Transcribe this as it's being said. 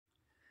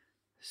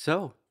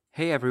So,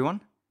 hey everyone.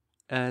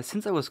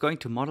 Since I was going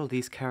to model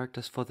these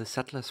characters for the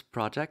Settlers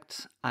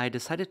project, I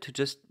decided to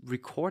just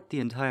record the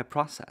entire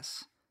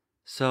process.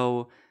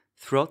 So,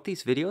 throughout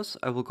these videos,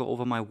 I will go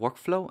over my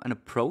workflow and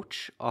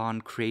approach on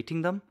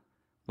creating them,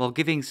 while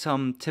giving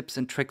some tips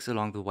and tricks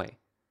along the way.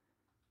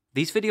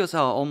 These videos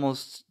are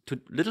almost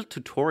little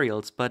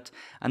tutorials, but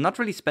I'm not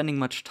really spending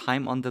much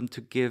time on them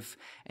to give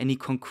any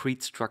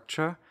concrete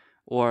structure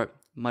or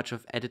much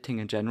of editing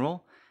in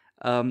general.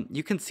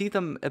 You can see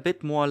them a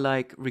bit more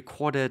like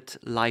recorded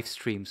live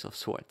streams of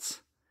sorts.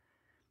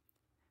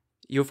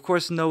 You of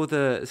course know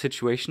the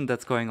situation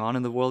that's going on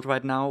in the world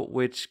right now,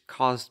 which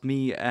caused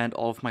me and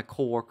all of my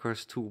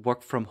coworkers to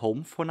work from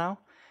home for now.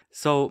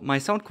 So my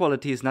sound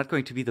quality is not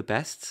going to be the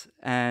best,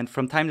 and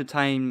from time to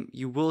time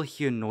you will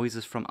hear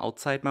noises from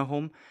outside my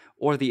home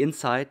or the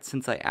inside,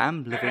 since I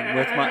am living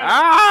with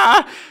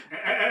my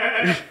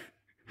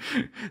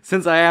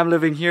since I am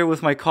living here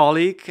with my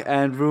colleague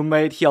and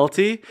roommate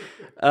Hjalti,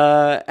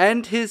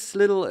 and his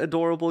little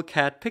adorable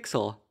cat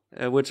Pixel,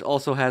 which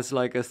also has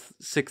like a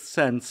sixth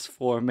sense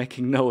for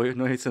making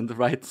noise in the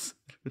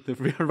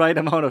right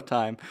amount of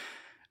time.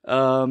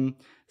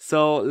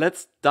 So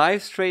let's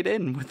dive straight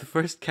in with the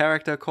first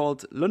character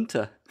called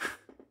Lunte.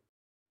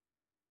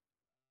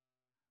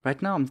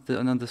 Right now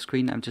on the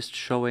screen I'm just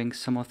showing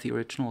some of the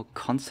original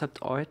concept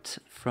art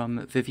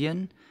from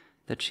Vivian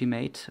that she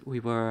made.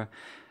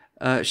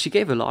 She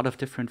gave a lot of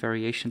different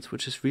variations,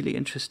 which is really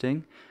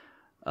interesting.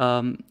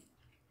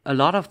 A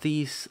lot of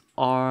these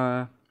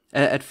are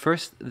at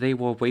first they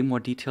were way more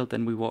detailed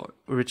than we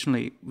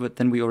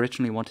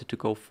originally wanted to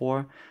go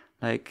for.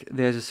 Like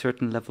there's a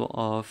certain level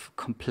of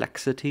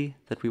complexity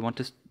that we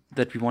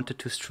wanted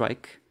to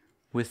strike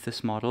with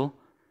this model,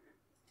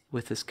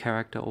 with this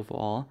character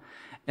overall.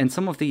 And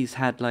some of these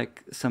had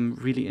like some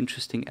really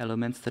interesting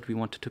elements that we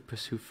wanted to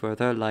pursue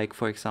further, like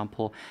for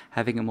example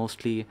having a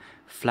mostly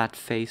flat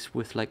face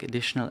with like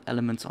additional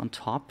elements on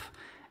top,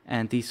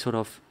 and these sort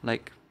of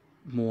like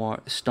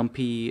more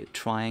stumpy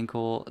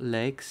triangle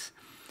legs,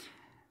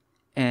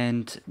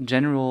 and in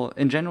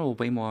general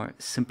way more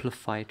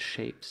simplified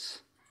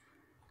shapes.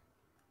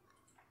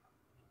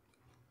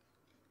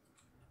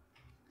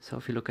 So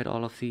if you look at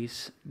all of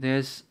these,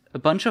 there's a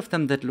bunch of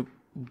them that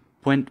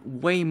went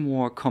way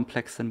more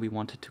complex than we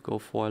wanted to go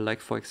for.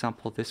 Like for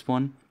example this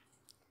one,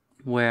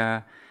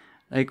 where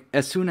like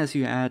as soon as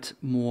you add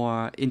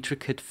more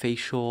intricate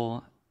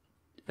facial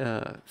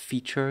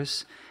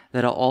features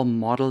that are all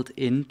modeled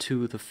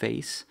into the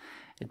face,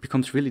 it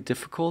becomes really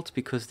difficult,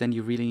 because then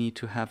you really need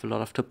to have a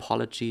lot of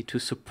topology to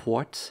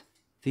support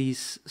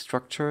these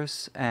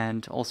structures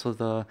and also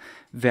the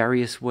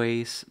various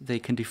ways they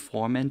can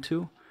deform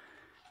into.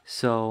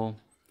 So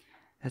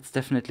that's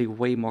definitely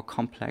way more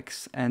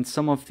complex, and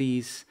some of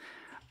these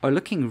are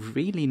looking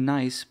really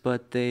nice,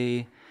 but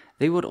they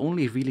would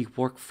only really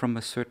work from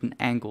a certain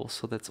angle.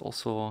 So that's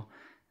also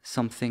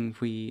something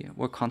we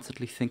were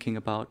constantly thinking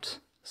about.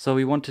 So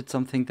we wanted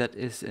something that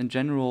is in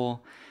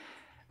general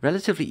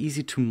relatively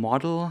easy to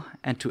model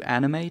and to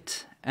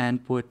animate,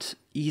 and would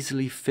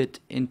easily fit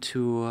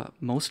into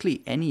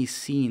mostly any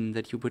scene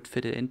that you would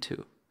fit it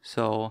into.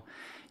 So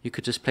you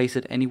could just place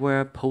it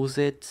anywhere, pose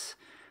it,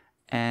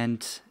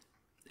 and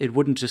it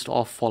wouldn't just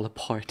all fall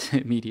apart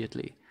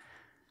immediately.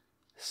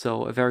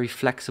 So a very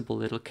flexible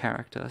little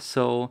character.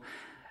 So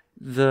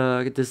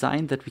the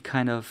design that we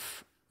kind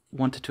of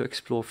wanted to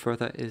explore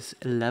further is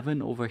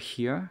 11 over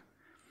here,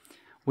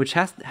 which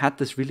has had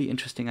this really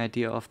interesting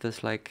idea of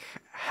this like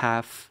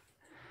half,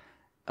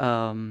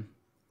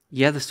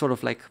 this sort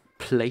of like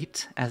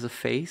plate as a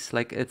face.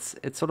 Like it's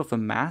sort of a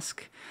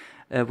mask.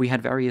 We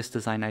had various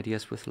design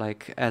ideas with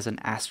like as an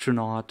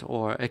astronaut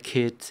or a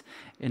kid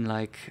in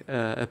like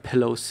a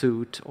pillow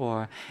suit,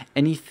 or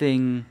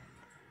anything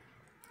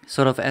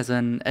sort of as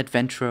an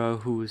adventurer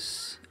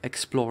who's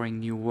exploring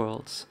new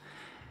worlds.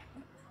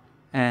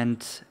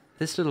 And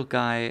this little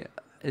guy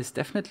is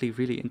definitely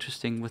really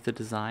interesting with the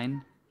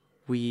design.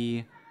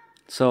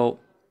 So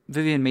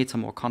Vivian made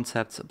some more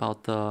concepts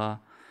about the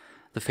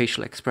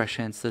facial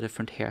expressions, the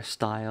different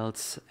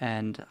hairstyles,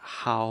 and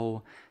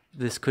how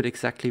this could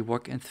exactly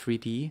work in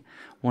 3D.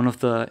 One of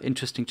the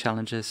interesting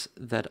challenges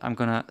that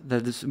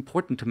is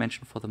important to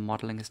mention for the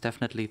modeling is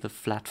definitely the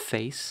flat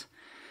face.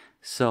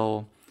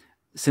 So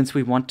since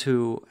we want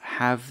to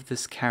have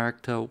this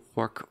character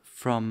work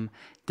from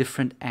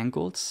different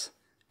angles,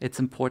 it's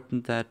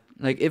important that,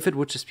 like, if it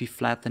would just be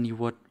flat, then you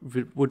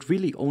would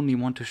really only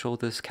want to show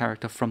this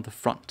character from the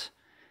front.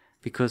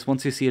 Because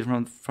once you see it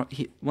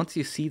once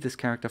you see this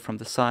character from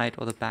the side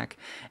or the back,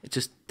 it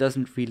just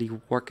doesn't really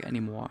work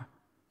anymore.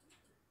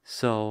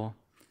 So,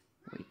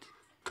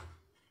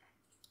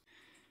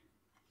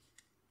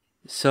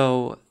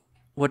 So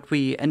what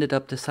we ended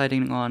up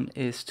deciding on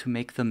is to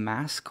make the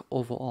mask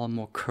overall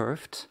more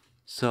curved.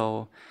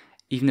 So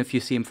even if you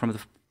see him from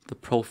the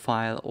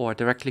profile or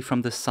directly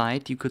from the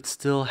side, you could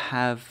still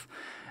have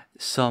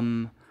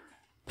some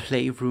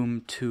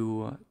playroom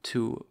to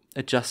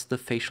adjust the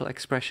facial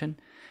expression.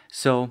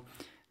 So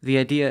the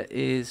idea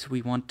is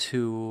we wanted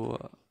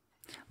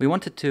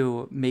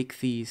to make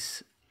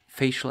these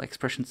facial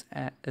expressions,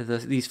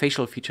 these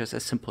facial features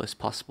as simple as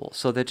possible.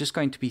 So they're just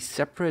going to be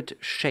separate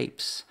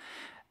shapes,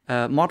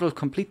 modeled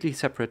completely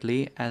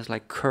separately as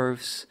like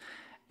curves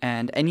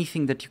and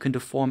anything that you can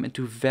deform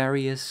into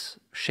various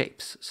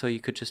shapes. So you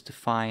could just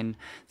define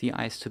the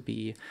eyes to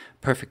be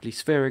perfectly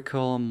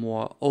spherical,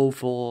 more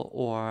oval,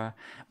 or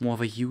more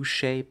of a U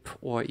shape,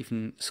 or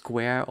even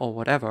square, or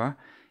whatever.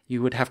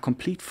 You would have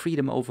complete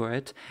freedom over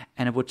it,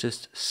 and it would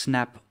just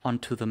snap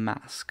onto the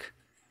mask.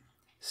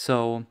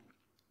 So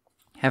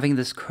having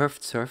this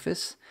curved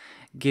surface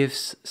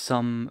gives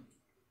some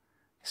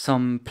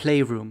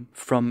playroom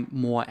from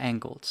more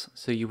angles.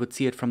 So you would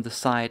see it from the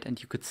side,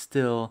 and you could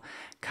still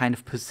kind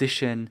of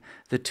position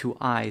the two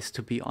eyes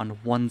to be on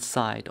one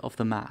side of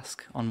the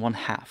mask, on one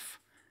half.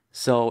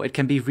 So it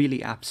can be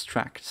really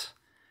abstract.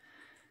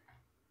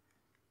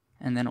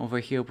 And then over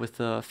here with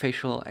the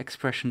facial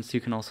expressions, you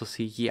can also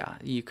see, yeah,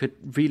 you could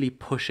really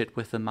push it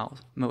with the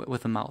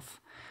mouth.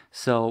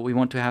 So we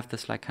want to have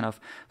this like kind of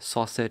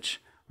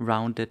sausage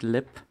rounded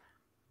lip.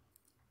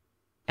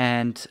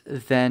 And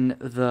then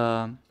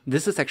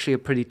this is actually a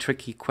pretty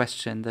tricky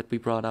question that we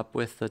brought up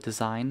with the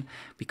design,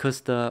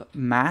 because the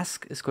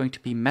mask is going to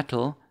be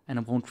metal and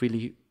it won't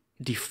really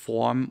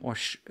deform or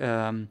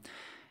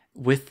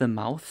with the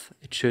mouth.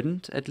 It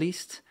shouldn't, at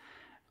least.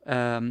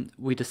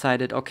 We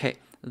decided, okay,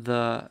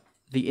 the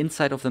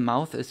inside of the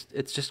mouth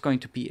it's just going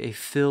to be a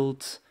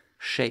filled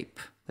shape.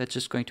 That's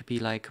just going to be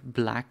like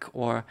black,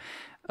 or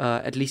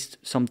at least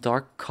some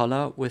dark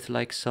color with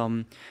like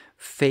some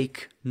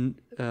fake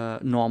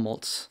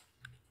normals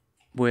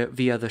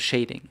via the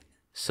shading.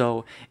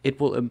 So it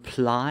will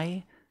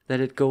imply that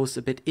it goes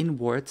a bit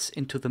inwards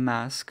into the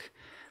mask,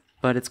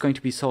 but it's going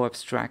to be so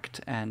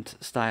abstract and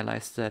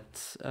stylized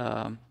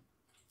that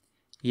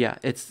yeah,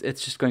 it's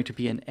just going to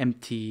be an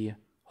empty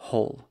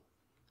hole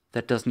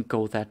that doesn't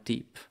go that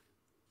deep.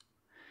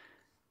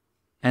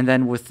 And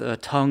then with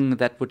tongue,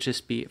 that would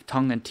just be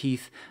tongue and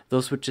teeth.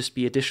 Those would just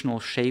be additional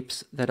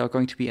shapes that are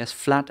going to be as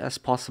flat as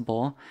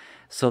possible,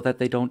 so that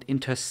they don't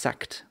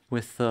intersect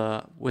with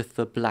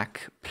the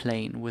black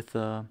plane, with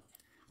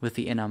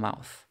the inner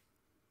mouth.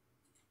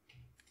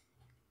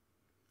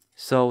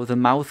 So the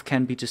mouth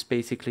can be just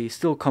basically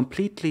still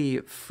completely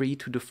free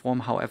to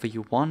deform however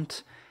you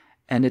want,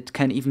 and it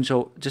can even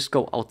just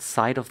go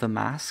outside of the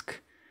mask,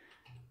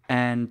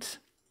 and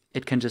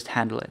it can just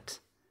handle it.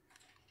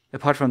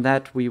 Apart from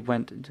that,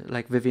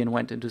 Vivian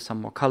went into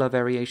some more color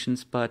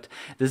variations, but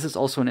this is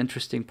also an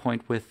interesting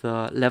point with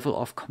the level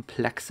of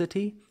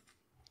complexity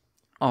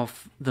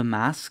of the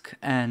mask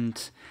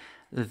and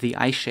the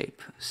eye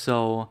shape.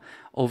 So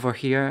over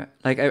here,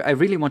 like I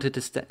really wanted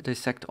to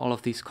dissect all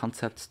of these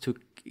concepts to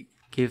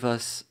give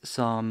us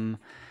some,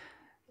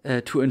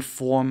 to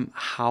inform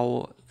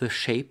how the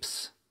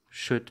shapes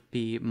should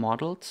be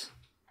modeled,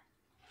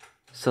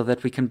 so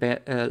that we can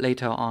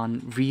later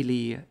on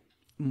really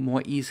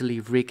more easily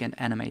rig and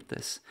animate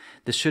this.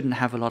 This shouldn't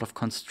have a lot of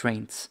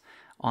constraints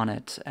on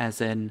it, as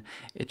in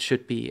it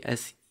should be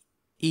as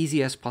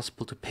easy as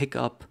possible to pick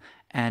up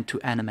and to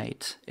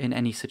animate in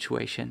any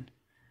situation.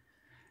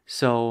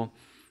 So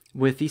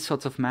with these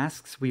sorts of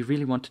masks, we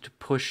really wanted to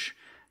push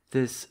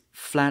this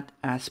flat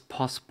as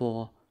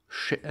possible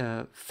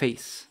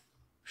face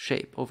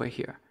shape over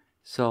here.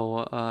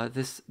 So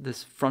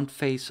this front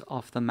face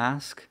of the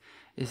mask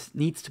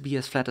needs to be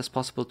as flat as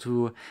possible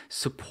to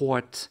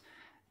support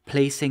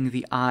placing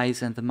the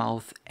eyes and the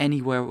mouth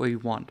anywhere we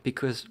want.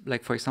 Because,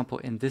 like, for example,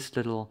 in this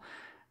little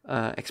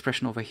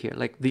expression over here,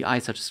 like, the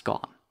eyes are just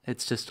gone.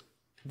 It's just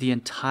the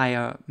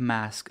entire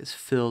mask is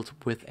filled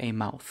with a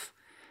mouth.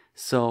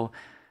 So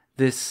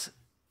this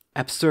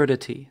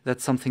absurdity,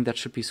 that's something that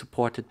should be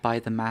supported by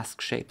the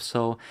mask shape.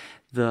 So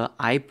the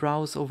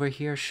eyebrows over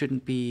here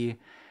shouldn't be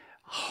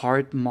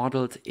hard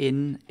modeled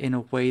in a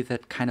way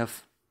that kind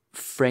of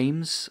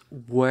frames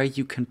where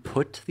you can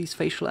put these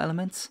facial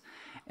elements.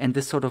 And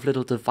this sort of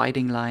little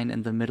dividing line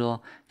in the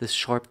middle, this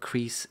sharp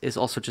crease, is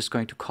also just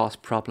going to cause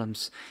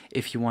problems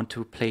if you want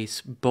to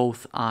place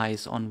both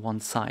eyes on one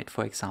side,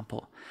 for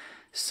example.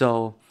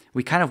 So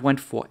we kind of went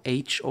for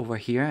H over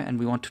here, and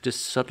we wanted to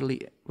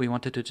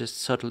just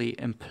subtly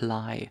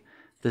imply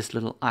this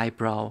little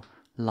eyebrow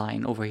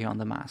line over here on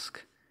the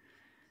mask.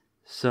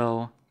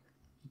 So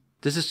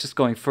this is just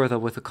going further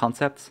with the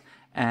concepts,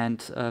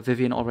 and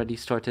Vivian already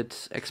started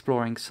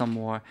exploring some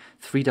more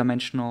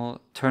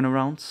three-dimensional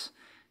turnarounds.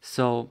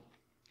 So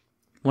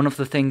one of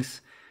the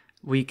things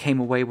we came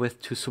away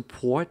with to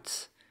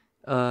support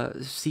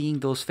seeing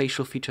those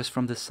facial features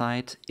from the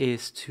side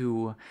is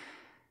to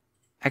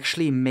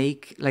actually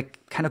make, like,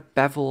 kind of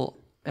bevel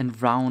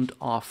and round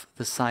off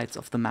the sides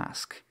of the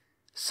mask.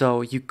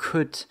 So you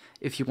could,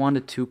 if you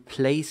wanted to,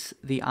 place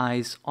the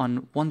eyes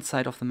on one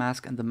side of the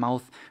mask and the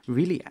mouth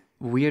really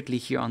weirdly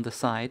here on the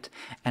side,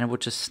 and it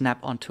would just snap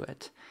onto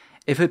it.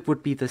 If it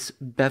would be this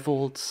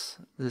beveled,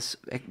 this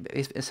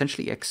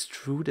essentially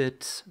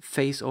extruded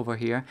face over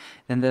here,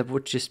 then there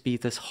would just be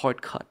this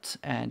hard cut,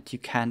 and you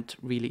can't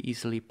really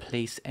easily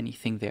place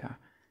anything there.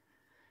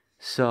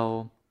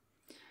 So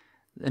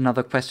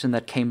another question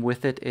that came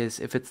with it is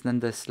if it's then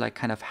this like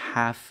kind of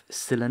half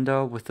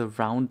cylinder with a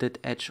rounded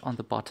edge on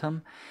the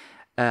bottom,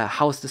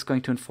 how is this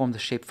going to inform the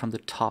shape from the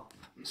top?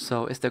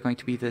 So is there going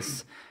to be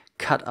this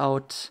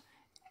cutout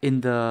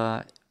in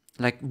the,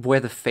 like where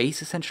the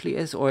face essentially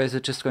is, or is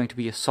it just going to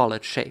be a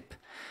solid shape?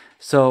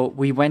 So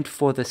we went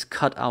for this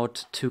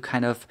cutout to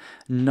kind of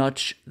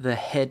nudge the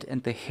head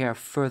and the hair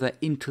further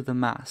into the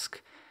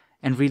mask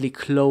and really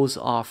close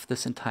off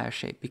this entire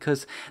shape,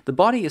 because the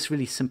body is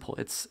really simple.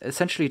 It's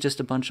essentially just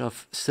a bunch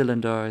of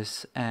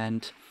cylinders,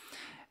 and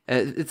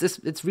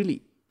it's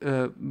really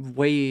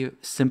way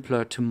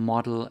simpler to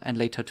model and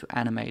later to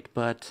animate.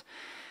 But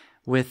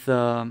with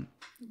the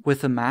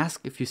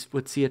mask, if you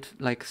would see it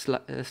like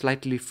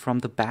slightly from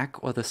the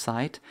back or the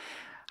side,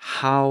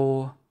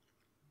 how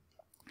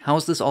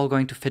is this all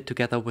going to fit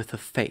together with the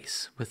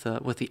face, with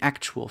the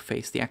actual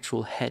face, the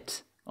actual head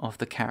of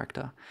the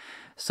character?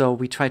 So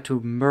we try to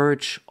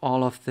merge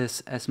all of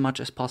this as much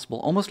as possible,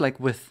 almost like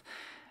with,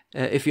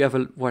 if you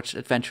ever watched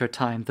Adventure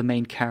Time, the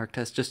main character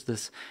is just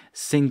this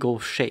single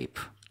shape.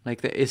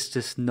 Like there is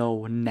just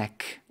no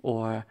neck,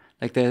 or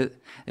like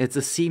it's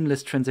a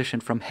seamless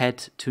transition from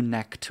head to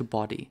neck to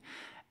body.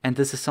 And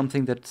this is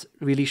something that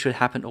really should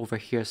happen over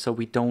here, so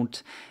we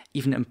don't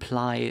even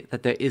imply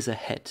that there is a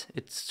head.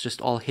 It's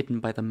just all hidden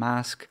by the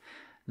mask,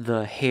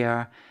 the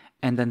hair,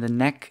 and then the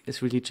neck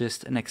is really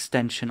just an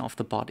extension of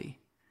the body.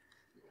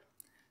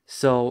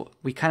 So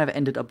we kind of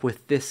ended up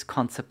with this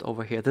concept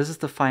over here. This is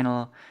the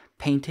final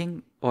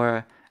painting,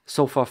 or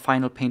so far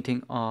final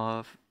painting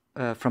of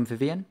from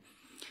Vivian.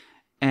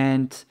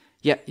 And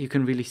yeah, you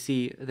can really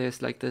see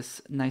there's like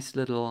this nice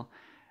little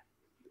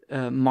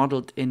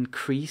modeled in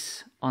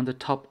crease on the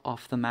top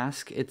of the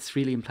mask. It's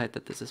really implied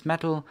that this is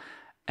metal,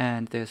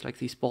 and there's like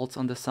these bolts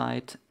on the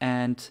side,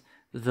 and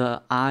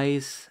the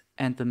eyes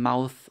and the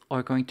mouth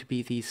are going to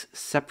be these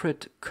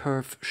separate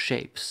curve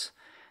shapes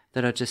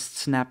that are just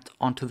snapped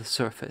onto the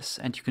surface,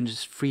 and you can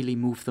just freely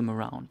move them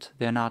around.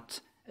 They're not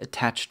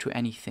attached to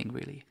anything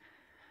really.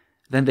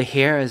 Then the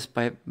hair is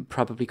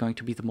probably going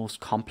to be the most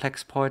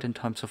complex part in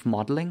terms of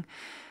modeling.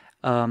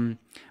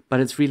 But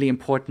it's really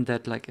important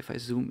that, like, if I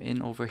zoom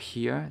in over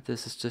here,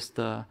 this is just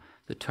the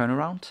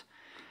turnaround,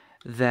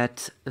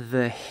 that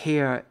the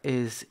hair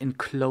is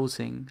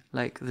enclosing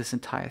like this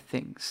entire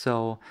thing.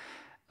 So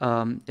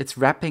it's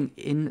wrapping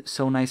in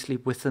so nicely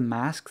with the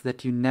mask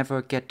that you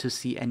never get to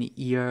see any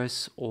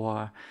ears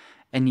or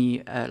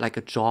any like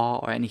a jaw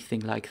or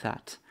anything like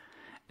that.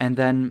 And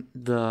then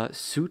the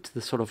suit,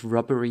 the sort of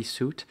rubbery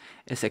suit,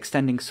 is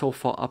extending so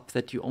far up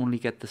that you only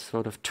get this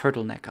sort of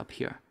turtleneck up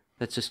here.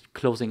 That's just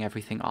closing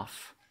everything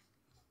off.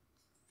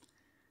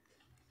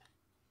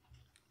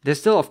 There's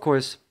still, of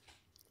course,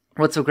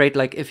 what's so great,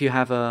 like if you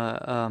have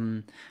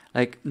a,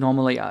 like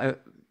normally,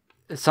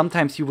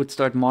 sometimes you would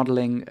start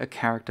modeling a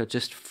character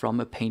just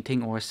from a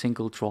painting or a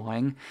single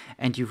drawing,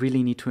 and you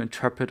really need to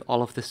interpret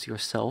all of this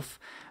yourself.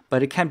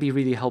 But it can be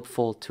really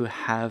helpful to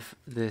have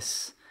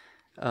this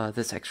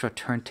this extra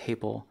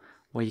turntable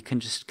where you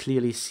can just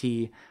clearly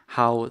see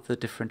how the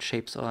different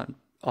shapes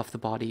of the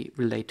body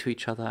relate to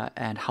each other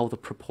and how the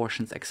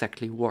proportions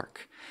exactly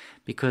work.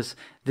 Because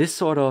this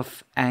sort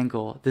of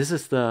angle, this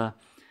is the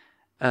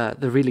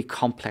really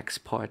complex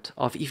part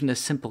of even a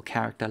simple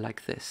character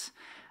like this.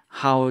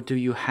 How do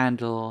you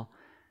handle,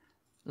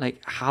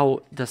 like,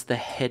 how does the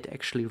head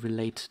actually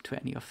relate to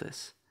any of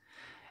this?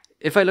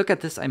 If I look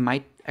at this, I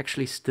might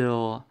actually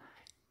still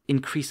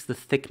increase the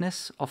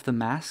thickness of the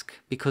mask,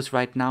 because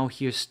right now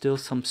here's still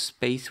some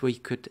space where you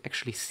could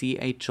actually see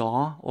a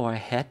jaw or a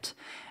head,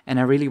 and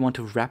I really want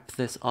to wrap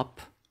this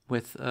up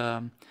with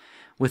the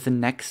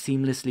neck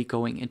seamlessly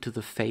going into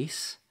the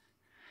face.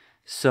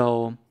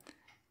 So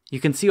you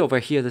can see over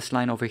here, this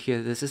line over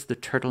here, this is the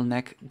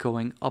turtleneck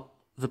going up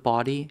the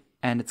body,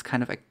 and it's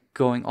kind of like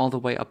going all the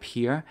way up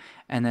here,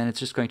 and then it's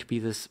just going to be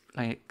this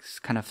like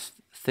kind of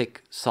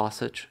thick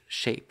sausage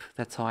shape.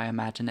 That's how I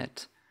imagine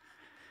it.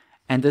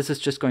 And this is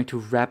just going to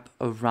wrap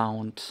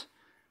around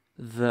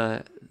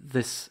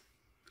this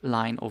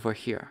line over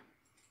here.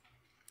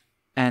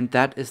 And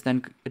that is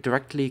then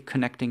directly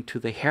connecting to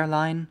the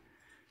hairline.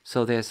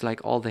 So there's like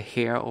all the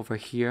hair over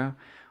here,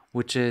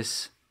 which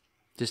is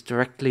just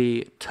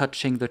directly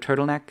touching the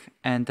turtleneck,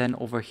 and then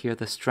over here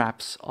the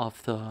straps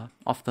of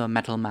the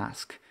metal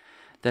mask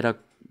that are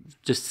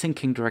just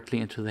sinking directly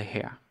into the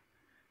hair.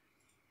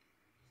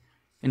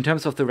 In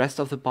terms of the rest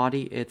of the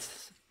body,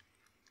 it's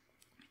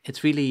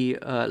really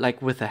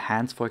like with the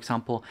hands, for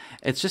example,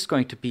 it's just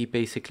going to be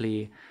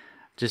basically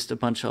just a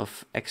bunch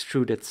of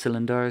extruded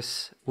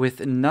cylinders with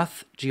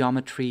enough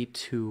geometry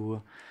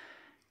to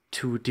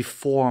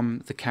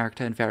deform the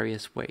character in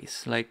various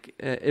ways. Like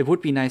it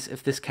would be nice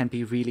if this can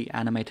be really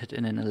animated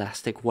in an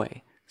elastic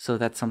way. So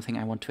that's something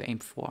I want to aim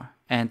for.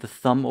 And the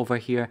thumb over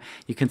here,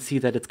 you can see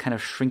that it's kind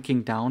of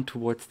shrinking down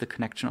towards the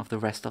connection of the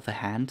rest of the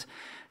hand.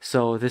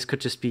 So this could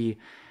just be,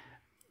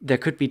 there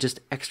could be just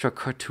extra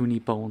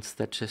cartoony bones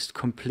that just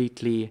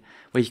completely,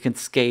 where you can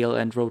scale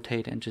and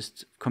rotate and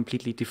just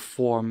completely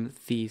deform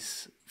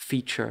these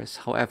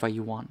features however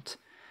you want.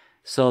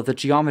 So the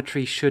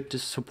geometry should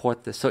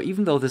support this. So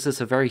even though this is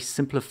a very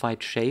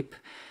simplified shape,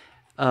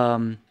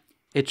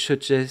 it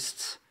should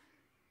just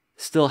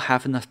still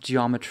have enough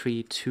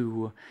geometry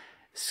to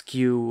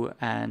skew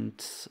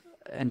and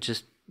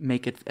just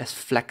make it as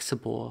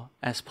flexible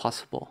as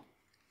possible.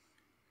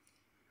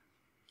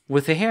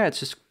 With the hair, it's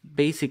just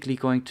basically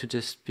going to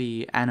just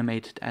be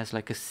animated as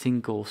like a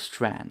single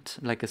strand,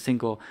 like a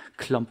single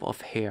clump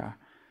of hair.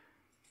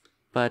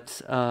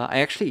 But I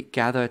actually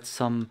gathered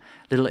some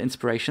little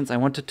inspirations. I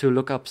wanted to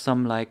look up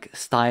some like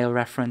style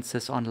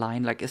references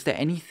online. Like, is there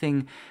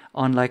anything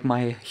on like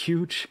my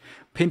huge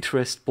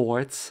Pinterest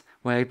boards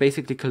where I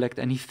basically collect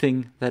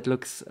anything that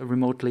looks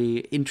remotely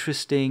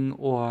interesting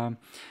or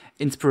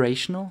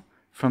inspirational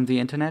from the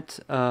internet?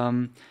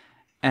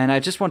 And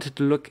I just wanted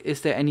to look, is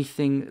there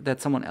anything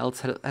that someone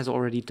else has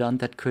already done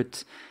that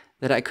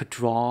I could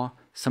draw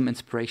some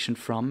inspiration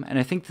from? And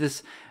I think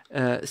this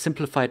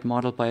simplified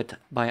model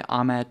by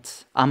Ahmad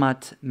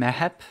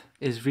Meheb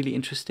is really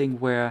interesting,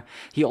 where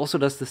he also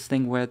does this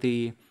thing where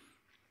the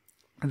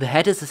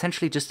head is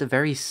essentially just a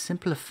very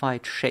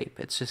simplified shape.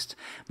 It's just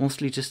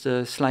mostly just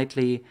a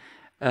slightly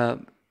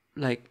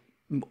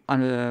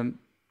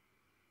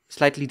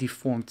slightly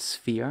deformed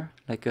sphere,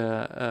 like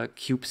a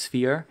cube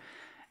sphere.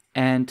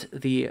 And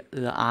the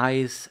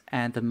eyes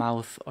and the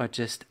mouth are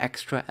just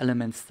extra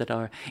elements that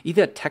are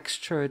either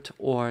textured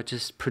or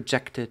just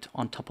projected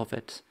on top of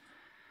it.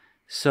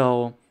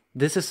 So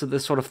this is the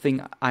sort of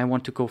thing I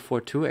want to go for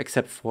too,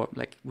 except for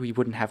like we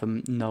wouldn't have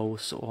a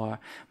nose or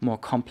more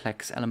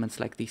complex elements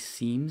like these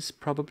seams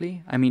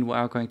probably. I mean, we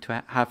are going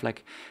to have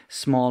like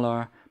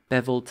smaller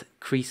beveled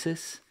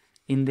creases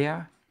in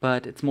there,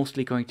 but it's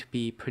mostly going to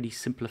be pretty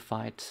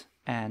simplified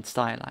and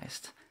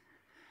stylized.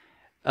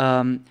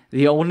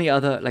 The only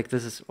other, like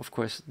this is, of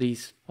course,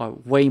 these are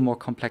way more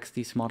complex,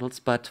 these models,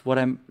 but what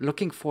I'm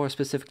looking for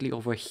specifically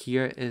over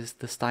here is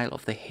the style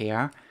of the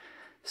hair.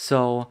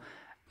 So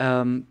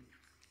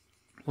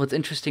what's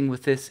interesting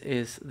with this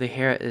is the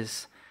hair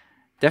is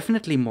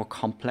definitely more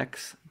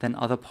complex than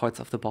other parts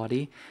of the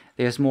body.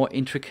 There's more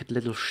intricate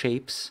little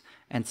shapes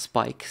and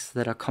spikes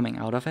that are coming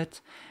out of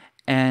it.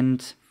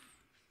 And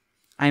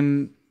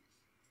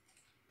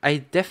I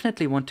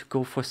definitely want to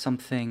go for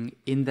something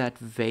in that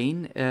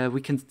vein. We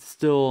can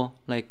still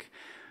like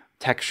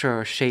texture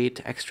or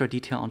shade extra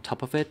detail on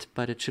top of it,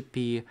 but it should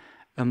be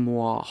a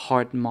more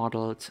hard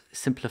modeled,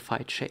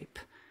 simplified shape.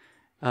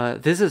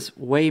 This is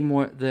way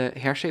more, the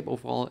hair shape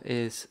overall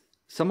is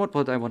somewhat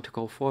what I want to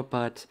go for,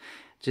 but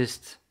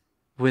just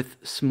with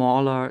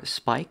smaller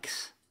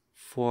spikes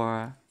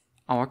for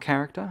our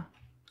character.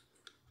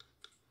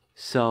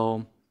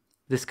 So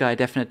this guy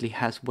definitely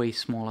has way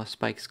smaller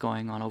spikes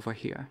going on over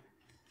here.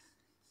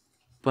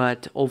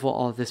 But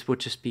overall, this would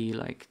just be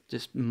like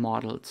just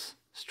modeled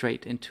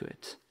straight into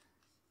it.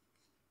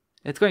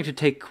 It's going to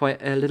take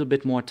quite a little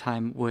bit more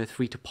time with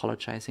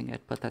retopologizing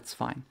it, but that's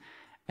fine.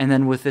 And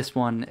then with this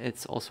one,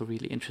 it's also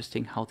really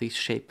interesting how these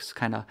shapes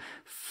kind of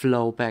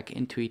flow back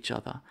into each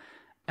other.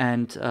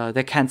 And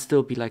there can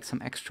still be like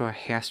some extra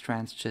hair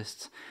strands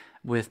just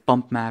with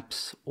bump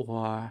maps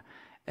or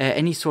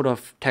any sort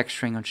of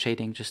texturing and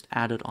shading just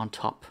added on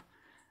top.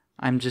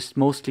 I'm just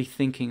mostly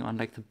thinking on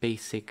like the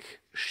basic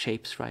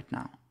shapes right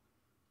now.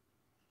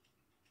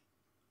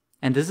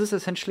 And this is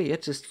essentially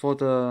it, just for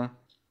the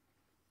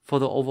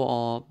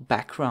overall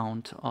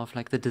background of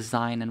like the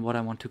design and what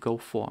I want to go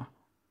for.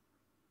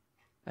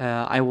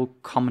 I will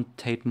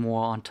commentate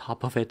more on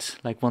top of it,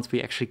 like once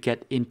we actually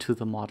get into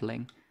the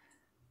modeling.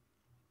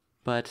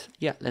 But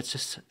yeah, let's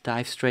just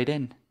dive straight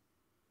in.